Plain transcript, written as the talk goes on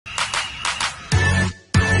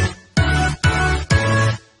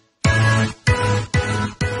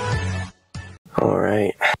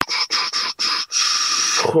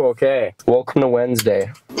Okay, welcome to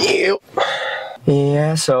Wednesday.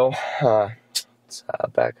 Yeah, so it's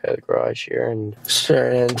back at the garage here and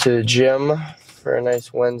starting into the gym for a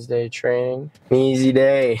nice Wednesday training. An easy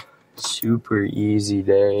day. Super easy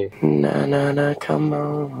day. Na na na, come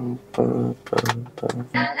on. Ba, ba, ba.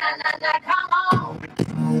 Na na na na, come on.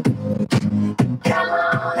 Come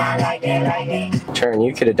on, I like it. Turn,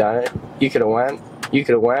 you could have done it. You could have went. You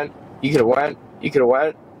could have went. You could have went. You could have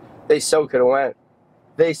went. They so could have went.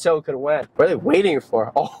 They so could have went. What are they waiting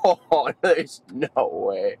for? Oh, there's no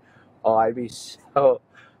way. Oh, I'd be so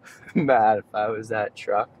mad if I was that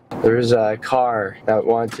truck. There was a car that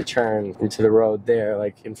wanted to turn into the road there,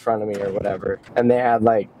 like in front of me or whatever. And they had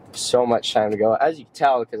like so much time to go. As you can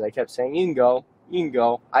tell, because I kept saying, you can go. You can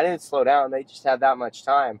go. I didn't slow down. They just had that much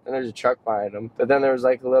time. And there's a truck behind them. But then there was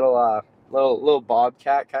like a little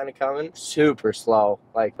bobcat kind of coming, super slow.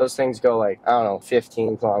 Like those things go like, I don't know,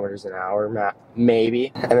 15 kilometers an hour,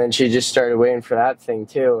 maybe. And then she just started waiting for that thing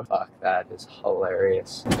too. Fuck, that is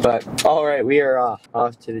hilarious. But all right, we are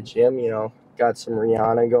off to the gym, you know. Got some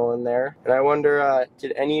Rihanna going there. And I wonder,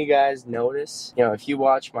 did any of you guys notice, you know, if you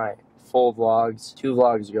watch my full vlogs, 2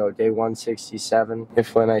 vlogs ago, day 167,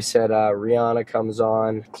 if when I said Rihanna comes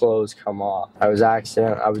on, clothes come off. I was not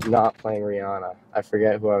playing Rihanna. I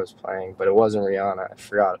forget who I was playing, but it wasn't Rihanna. I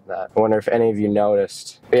forgot that. I wonder if any of you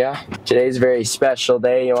noticed. But yeah, today's a very special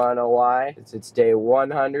day. You wanna know why? It's day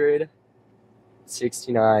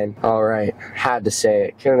 169. All right, had to say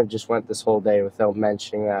it. Couldn't have just went this whole day without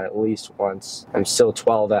mentioning that at least once. I'm still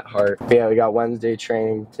 12 at heart. But yeah, we got Wednesday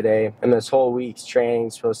training today, and this whole week's training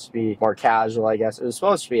is supposed to be more casual, I guess. It was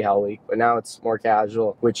supposed to be Hell Week, but now it's more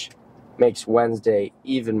casual, which makes Wednesday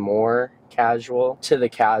even more casual to the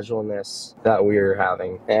casualness that we were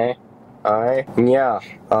having, eh? Alright, yeah,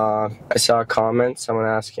 I saw a comment, someone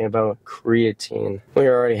asking about creatine.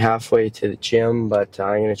 We're already halfway to the gym, but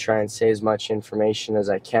I'm going to try and say as much information as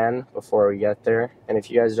I can before we get there. And if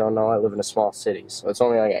you guys don't know, I live in a small city, so it's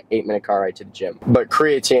only like an 8-minute car ride to the gym. But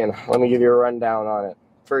creatine, let me give you a rundown on it.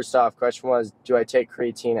 First off, question was, do I take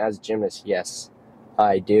creatine as a gymnast? Yes,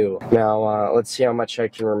 I do. Now, let's see how much I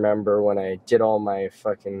can remember when I did all my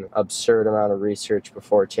fucking absurd amount of research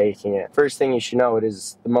before taking it. First thing you should know, it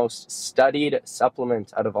is the most studied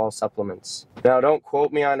supplement out of all supplements. Now, don't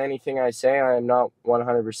quote me on anything I say. I am not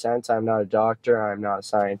 100%. I'm not a doctor. I'm not a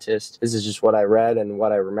scientist. This is just what I read and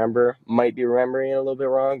what I remember. Might be remembering it a little bit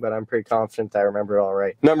wrong, but I'm pretty confident that I remember it all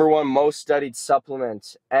right. Number 1, most studied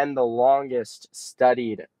supplement and the longest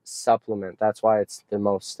studied supplement. That's why it's the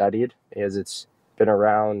most studied, because it's been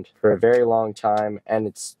around for a very long time and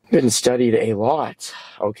it's been studied a lot.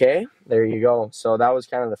 Okay, there you go. So that was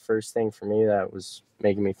kind of the first thing for me that was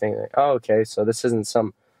making me think like, oh, okay, so this isn't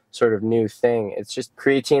some sort of new thing. It's just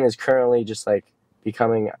creatine is currently just like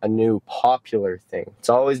becoming a new popular thing. It's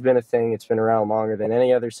always been a thing. It's been around longer than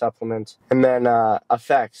any other supplement. And then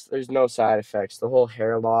effects, there's no side effects. The whole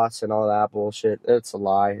hair loss and all that bullshit, it's a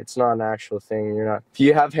lie. It's not an actual thing. If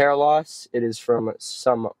you have hair loss, it is from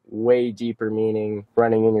some way deeper meaning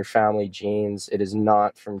running in your family genes. It is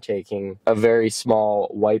not from taking a very small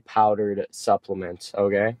white powdered supplement,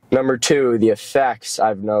 okay? Number 2, the effects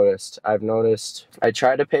I've noticed. I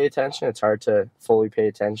try to pay attention. It's hard to fully pay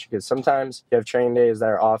attention because sometimes you have training days that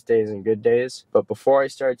are off days and good days. But before I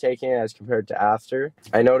started taking it as compared to after,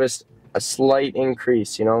 I noticed a slight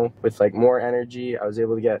increase, you know, with like more energy. I was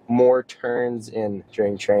able to get more turns in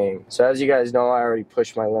during training. So as you guys know, I already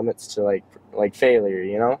pushed my limits to like failure,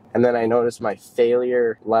 you know? And then I noticed my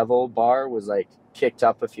failure level bar was like kicked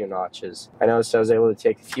up a few notches. I noticed I was able to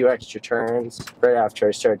take a few extra turns right after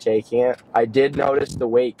I started taking it. I did notice the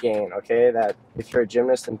weight gain, okay? That if you're a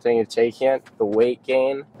gymnast and thinking of taking it, the weight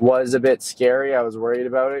gain was a bit scary. I was worried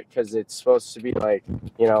about it because it's supposed to be like,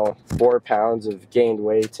 you know, 4 pounds of gained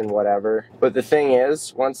weight and whatever. But the thing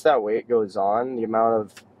is, once that weight goes on, the amount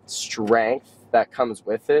of strength that comes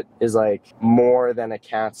with it is like more than a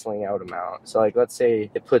canceling out amount. So like, let's say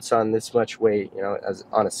it puts on this much weight, you know, as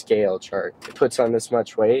on a scale chart, it puts on this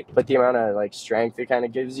much weight, but the amount of like strength it kind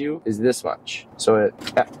of gives you is this much. So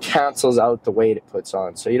that cancels out the weight it puts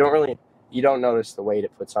on. So you don't notice the weight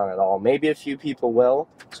it puts on at all. Maybe a few people will.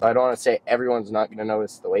 So I don't want to say everyone's not going to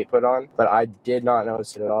notice the weight put on, but I did not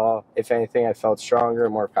notice it at all. If anything, I felt stronger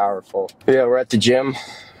and more powerful. But yeah, we're at the gym.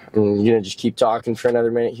 I'm going to just keep talking for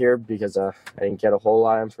another minute here because I didn't get a whole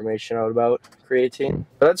lot of information out about creatine.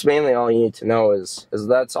 But that's mainly all you need to know is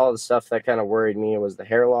that's all the stuff that kind of worried me. It was the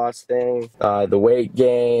hair loss thing, the weight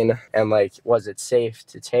gain, and like, was it safe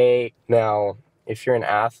to take? Now, if you're an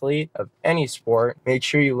athlete of any sport, make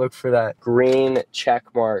sure you look for that green check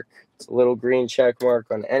mark. It's a little green check mark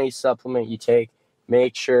on any supplement you take.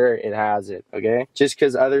 make sure it has it, okay? Just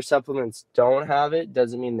because other supplements don't have it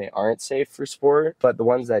doesn't mean they aren't safe for sport, but the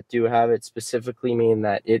ones that do have it specifically mean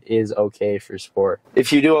that it is okay for sport.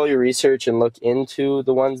 If you do all your research and look into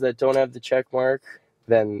the ones that don't have the check mark,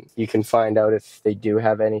 then you can find out if they do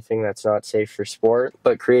have anything that's not safe for sport.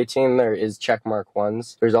 But creatine, there is checkmark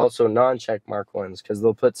ones. There's also non-checkmark ones, because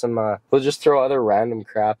they'll put some, they'll just throw other random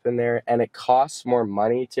crap in there, and it costs more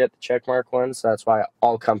money to get the checkmark ones. So that's why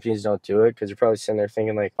all companies don't do it, because you're probably sitting there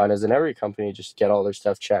thinking, like, why doesn't every company just get all their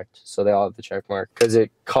stuff checked so they all have the checkmark? Because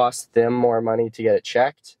it costs them more money to get it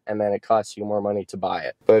checked, and then it costs you more money to buy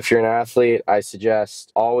it. But if you're an athlete, I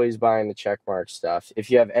suggest always buying the checkmark stuff. If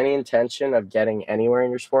you have any intention of getting anywhere in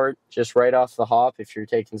your sport, just right off the hop, if you're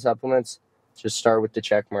taking supplements, just start with the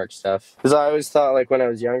checkmark stuff. Because I always thought, like, when I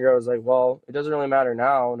was younger, I was like, well, it doesn't really matter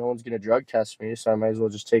now. No one's going to drug test me, so I might as well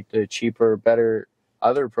just take the cheaper, better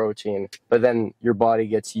other protein. But then your body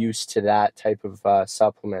gets used to that type of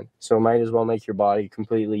supplement, so it might as well make your body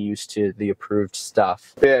completely used to the approved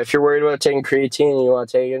stuff. But yeah, if you're worried about taking creatine and you want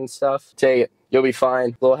to take it and stuff, take it. You'll be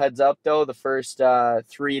fine. Little heads up though, the first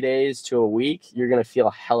 3 days to a week, you're gonna feel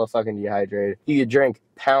hella fucking dehydrated. You could drink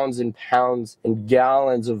pounds and pounds and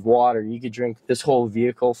gallons of water. You could drink this whole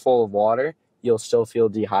vehicle full of water, you'll still feel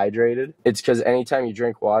dehydrated. It's because anytime you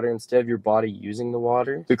drink water, instead of your body using the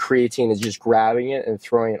water, the creatine is just grabbing it and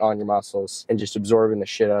throwing it on your muscles and just absorbing the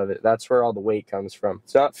shit out of it. That's where all the weight comes from.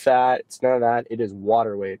 It's not fat, it's none of that, it is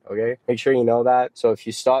water weight, okay? Make sure you know that. So if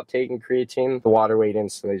you stop taking creatine, the water weight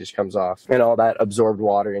instantly just comes off, and all that absorbed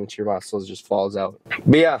water into your muscles just falls out.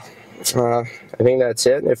 But yeah, I think that's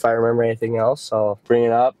it. If I remember anything else, I'll bring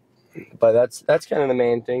it up. But that's kind of the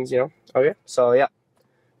main things, you know? Okay, so yeah.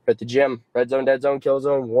 We're at the gym. Red zone, dead zone, kill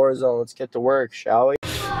zone, war zone. Let's get to work, shall we?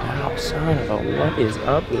 Ow, son of a, what is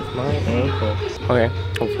up with my ankle? Okay,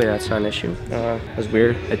 hopefully that's not an issue. That's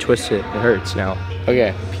weird. I twisted it. It hurts now.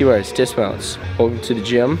 Okay, P-bars, dismounts. Welcome to the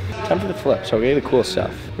gym. Time for the flips, okay? The cool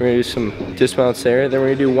stuff. We're gonna do some dismounts there. Then we're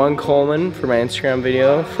gonna do one Coleman for my Instagram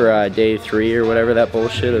video for day 3 or whatever, that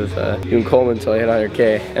bullshit of doing Coleman until I hit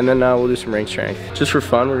 100K. And then we'll do some ring strength. Just for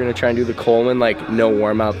fun, we're gonna try and do the Coleman, like no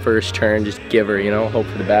warm up, first turn, just give her, you know, hope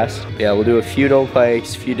for the best. Yeah, we'll do a few double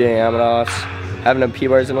pikes, a few Diamonoffs. Haven't done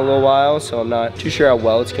P-bars in a little while, so I'm not too sure how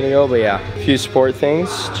well it's gonna go, but yeah. A few support things,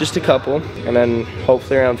 just a couple. And then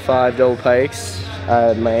hopefully around 5 double pikes.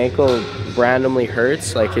 My ankle randomly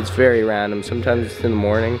hurts, like it's very random. Sometimes it's in the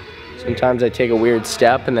morning. Sometimes I take a weird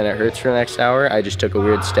step and then it hurts for the next hour. I just took a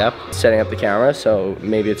weird step setting up the camera, so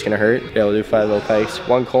maybe it's gonna hurt. Yeah, we'll do 5 low pikes,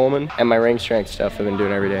 1 Coleman, and my ring strength stuff I've been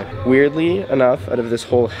doing every day. Weirdly enough, out of this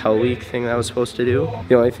whole Hell Week thing that I was supposed to do,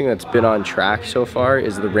 the only thing that's been on track so far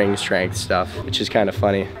is the ring strength stuff, which is kind of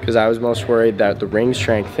funny, because I was most worried that the ring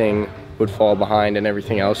strength thing would fall behind and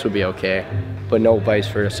everything else would be okay, but no, vice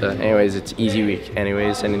versa. Anyways, it's easy week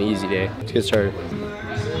anyways, and an easy day. Let's get started.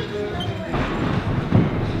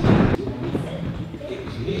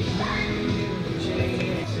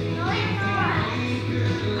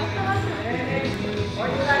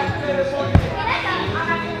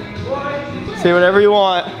 Say whatever you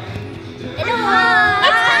want. It's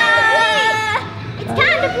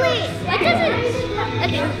time to bleed. It doesn't.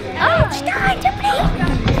 Oh, it's time to bleed.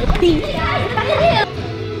 Bleed.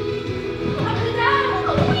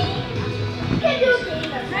 Can't do a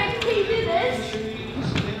gainer, right? Can you do this?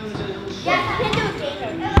 Yes, I can do a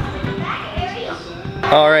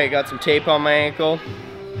gainer. All right, got some tape on my ankle.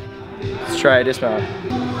 Let's try a dismount.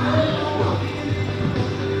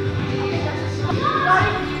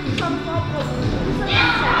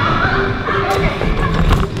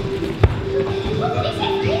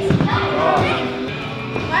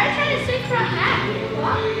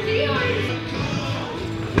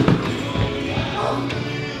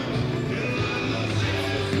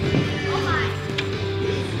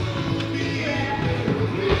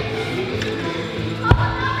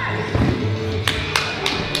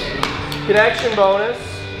 Connection bonus.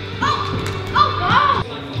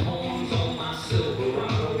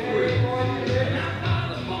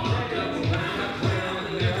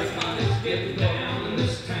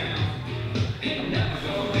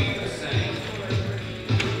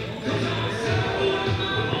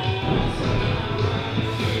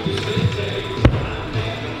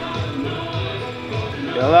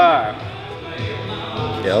 Killer.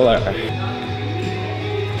 Killer.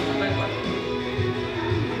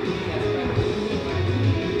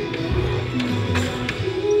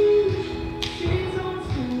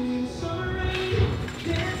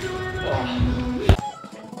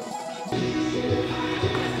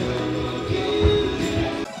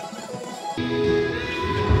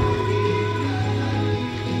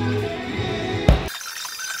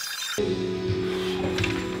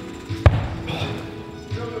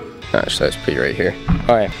 gosh, that's pretty right here.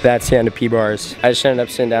 All right, that's the end of P-bars. I just ended up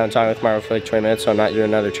sitting down and talking with Mario for like 20 minutes, so I'm not doing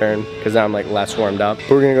another turn because now I'm like less warmed up.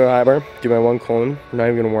 We're gonna go HighBar, do my one Coleman. I'm not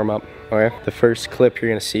even gonna warm up. Okay, the first clip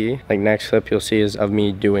you're gonna see, like next clip you'll see is of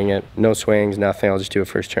me doing it. No swings, nothing, I'll just do a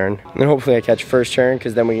first turn. And then hopefully I catch a first turn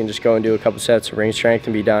because then we can just go and do a couple sets of ring strength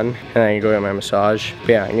and be done. And then I can go get my massage. But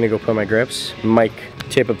yeah, I'm gonna go put my grips,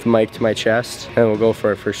 tape up the mic to my chest, and we'll go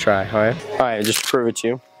for it first try, all right? All right, just to prove it to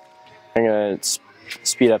you, I'm gonna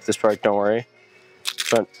speed up this part, don't worry.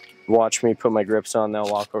 But watch me put my grips on, then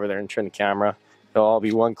I'll walk over there and turn the camera. It'll all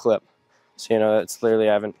be one clip. So you know, it's literally,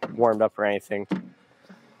 I haven't warmed up or anything.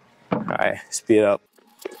 All right, speed up.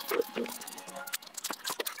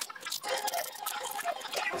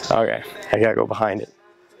 Okay, I gotta go behind it.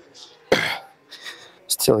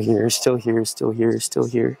 Still here, still here, still here, still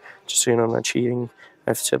here. Just so you know I'm not cheating.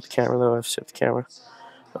 I have to set the camera though, I have to set the camera.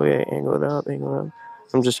 Okay, angle it up, angle it up.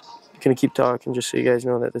 I'm just gonna keep talking just so you guys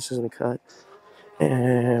know that this isn't a cut.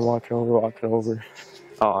 And walking over, walking over.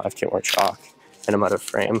 Oh, I have to get more chalk. And I'm out of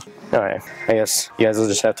frame. Alright, I guess you guys will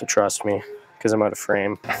just have to trust me because I'm out of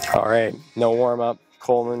frame. Alright, no warm up.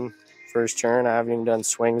 Coleman, first turn. I haven't even done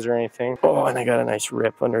swings or anything. Oh, and I got a nice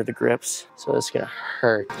rip under the grips. So it's gonna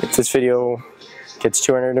hurt. If this video gets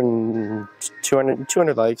 200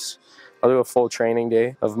 likes, I'll do a full training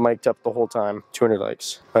day of mic'd up the whole time. 200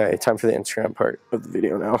 likes. Alright, time for the Instagram part of the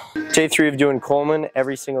video now. Day 3 of doing Coleman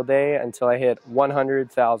every single day until I hit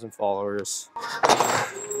 100,000 followers.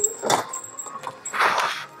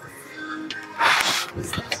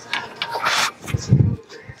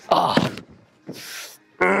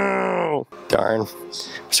 Oh, darn.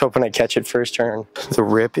 I was hoping I'd catch it first turn. The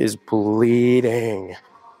rip is bleeding.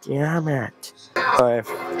 Damn it. Alright.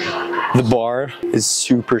 The bar is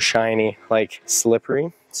super shiny, like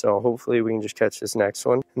slippery. So hopefully we can just catch this next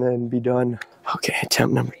one and then be done. Okay,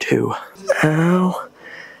 attempt number 2. Ow.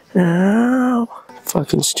 Ow.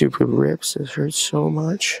 Fucking stupid rips. This hurts so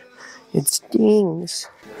much. It stings.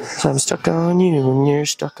 So I'm stuck on you and you're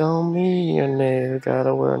stuck on me, and I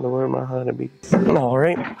gotta learn to where my honey be.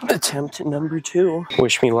 Alright, attempt number 2.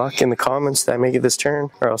 Wish me luck in the comments that I make it this turn,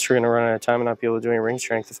 or else we're gonna run out of time and not be able to do any ring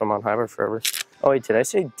strength if I'm on HighBar forever. Oh wait, did I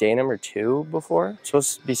say day number 2 before? I'm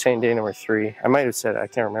supposed to be saying day number 3. I might have said it, I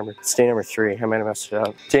can't remember. It's day number 3, I might have messed it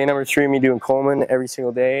up. Day number 3, me doing Coleman every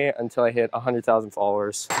single day until I hit 100,000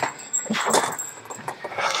 followers.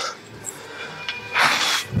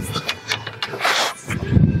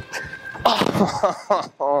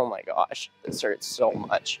 Oh my gosh, this hurts so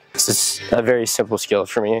much. This is a very simple skill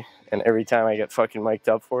for me, and every time I get fucking mic'd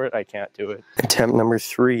up for it, I can't do it. Attempt number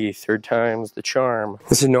 3, third time's the charm.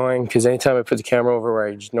 This is annoying because anytime I put the camera over where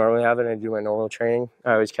I just normally have it and I do my normal training,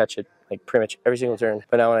 I always catch it like pretty much every single turn.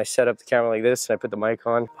 But now when I set up the camera like this and I put the mic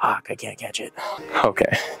on, fuck, I can't catch it.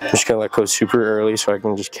 Okay, I'm just gonna let go super early so I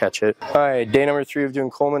can just catch it. All right, day number 3 of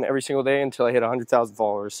doing Coleman every single day until I hit 100,000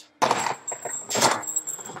 followers.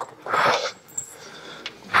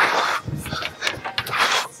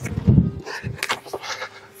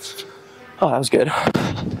 Oh, that was good.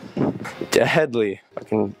 Deadly.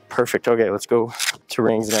 Fucking perfect. Okay, let's go to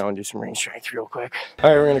rings now and do some ring strength real quick. All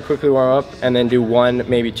right, we're gonna quickly warm up and then do 1,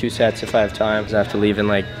 maybe 2 sets if I have time, because I have to leave in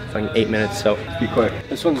like fucking 8 minutes, so be quick.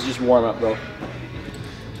 This one's just warm up, bro.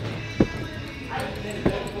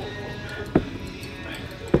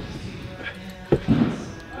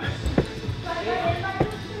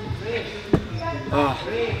 Oh.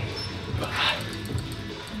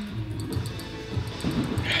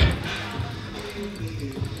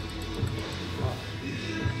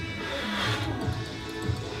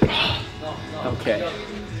 Okay,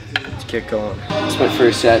 let's get going. It's my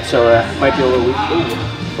first set, so might be a little weak.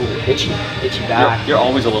 Ooh, itchy back. You're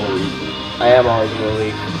always a little weak. I am always a little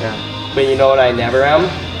weak. Yeah. But you know what I never am?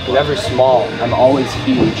 I'm never small. I'm always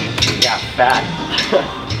huge. Yeah, fat.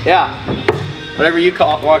 Yeah. Whatever you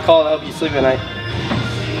want to call it, help you sleep at night.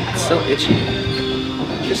 It's so itchy.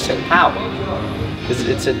 Just how?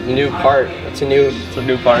 It's a new part. It's a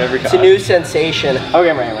new part every time. It's a new sensation. Okay,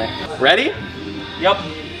 I'm ready. Ready? Yep.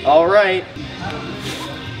 All right.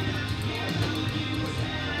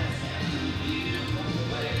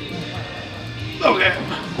 Okay.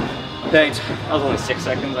 Thanks. That was only 6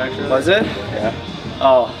 seconds actually. Was it? Yeah.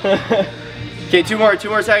 Oh. Okay, 2 more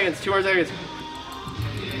seconds. 2 more seconds.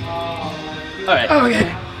 All right.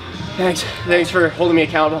 Okay. Thanks for holding me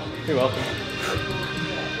accountable. You're welcome.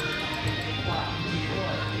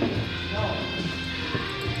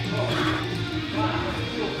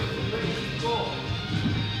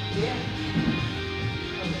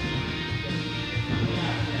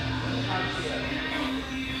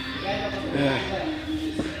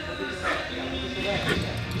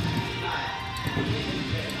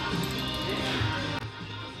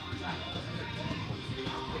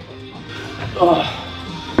 Oh.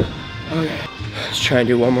 Okay. Let's try and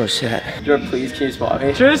do one more set. Jordan, please, can you spot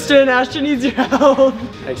me? Tristan, Ashton needs your help.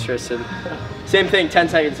 Thanks, Tristan. Same thing, 10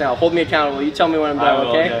 seconds now. Hold me accountable. You tell me when I'm done,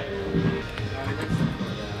 okay?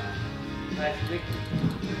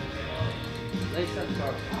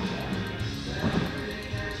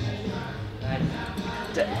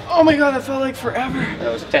 Oh my god, that felt like forever.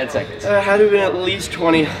 That was 10 seconds. It had to have been at least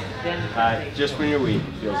 20. Just when you're weak,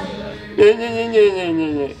 it feels like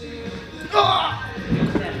that.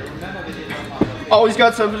 Always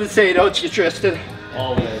got something to say, don't you, Tristan?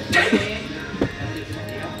 Always.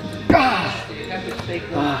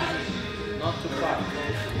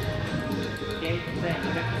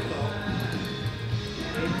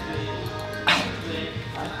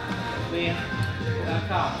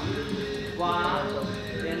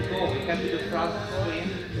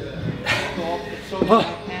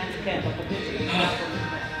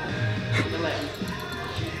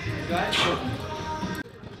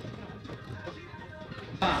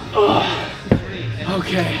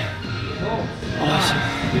 Okay. Awesome.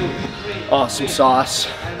 Awesome sauce.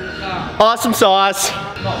 Awesome sauce.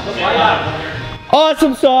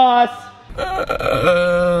 Awesome sauce.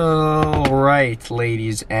 Alright,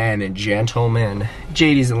 ladies and gentlemen,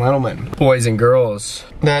 JDs and gentlemen, boys and girls,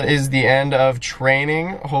 that is the end of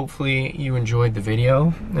training. Hopefully you enjoyed the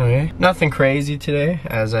video. Okay, nothing crazy today,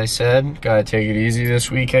 as I said. Gotta take it easy this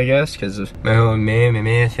week, I guess, because of my whole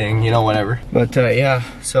meh thing, you know, whatever. But yeah,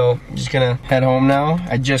 so I'm just gonna head home now.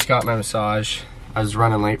 I just got my massage. I was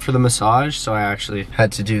running late for the massage, so I actually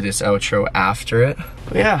had to do this outro after it.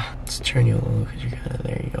 But yeah, let's turn you a little because you're kind of,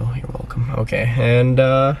 there you go, you're welcome. Okay, and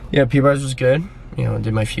yeah, P-bars was good. You know,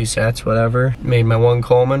 did my few sets, whatever. Made my 1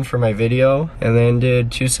 Coleman for my video, and then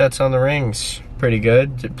did 2 sets on the rings. Pretty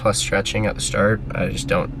good, did plus stretching at the start. I just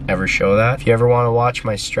don't ever show that. If you ever want to watch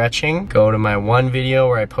my stretching, go to my 1 video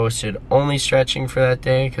where I posted only stretching for that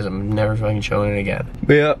day, because I'm never fucking showing it again.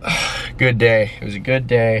 But yeah, good day. It was a good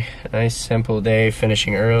day. A nice simple day,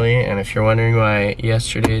 finishing early. And if you're wondering why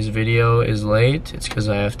yesterday's video is late, it's because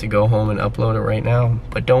I have to go home and upload it right now.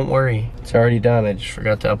 But don't worry, it's already done. I just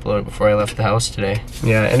forgot to upload it before I left the house today.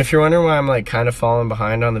 Yeah, and if you're wondering why I'm like kind of falling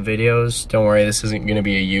behind on the videos, don't worry, this isn't gonna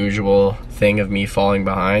be a usual thing of me falling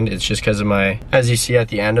behind. It's just because of my, as you see at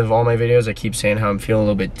the end of all my videos, I keep saying how I'm feeling a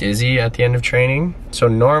little bit dizzy at the end of training. So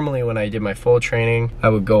normally when I did my full training, I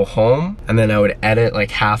would go home and then I would edit like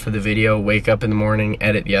half of the video, wake up in the morning,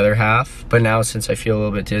 edit the other half. But now since I feel a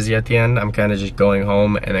little bit dizzy at the end, I'm kind of just going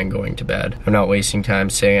home and then going to bed. I'm not wasting time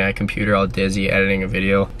sitting at a computer all dizzy editing a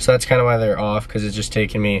video. So that's kind of why they're off, because it's just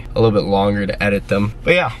taking me a little bit longer to edit them.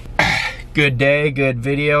 But yeah. Good day, good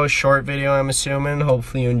video, short video I'm assuming.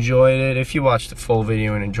 Hopefully you enjoyed it. If you watched the full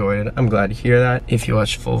video and enjoyed it, I'm glad to hear that. If you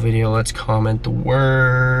watched the full video, let's comment the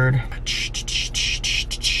word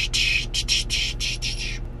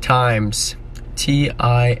times.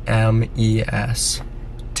 T-I-M-E-S.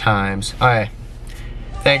 Times. Alright.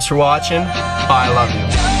 Thanks for watching. Bye, I love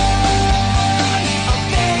you.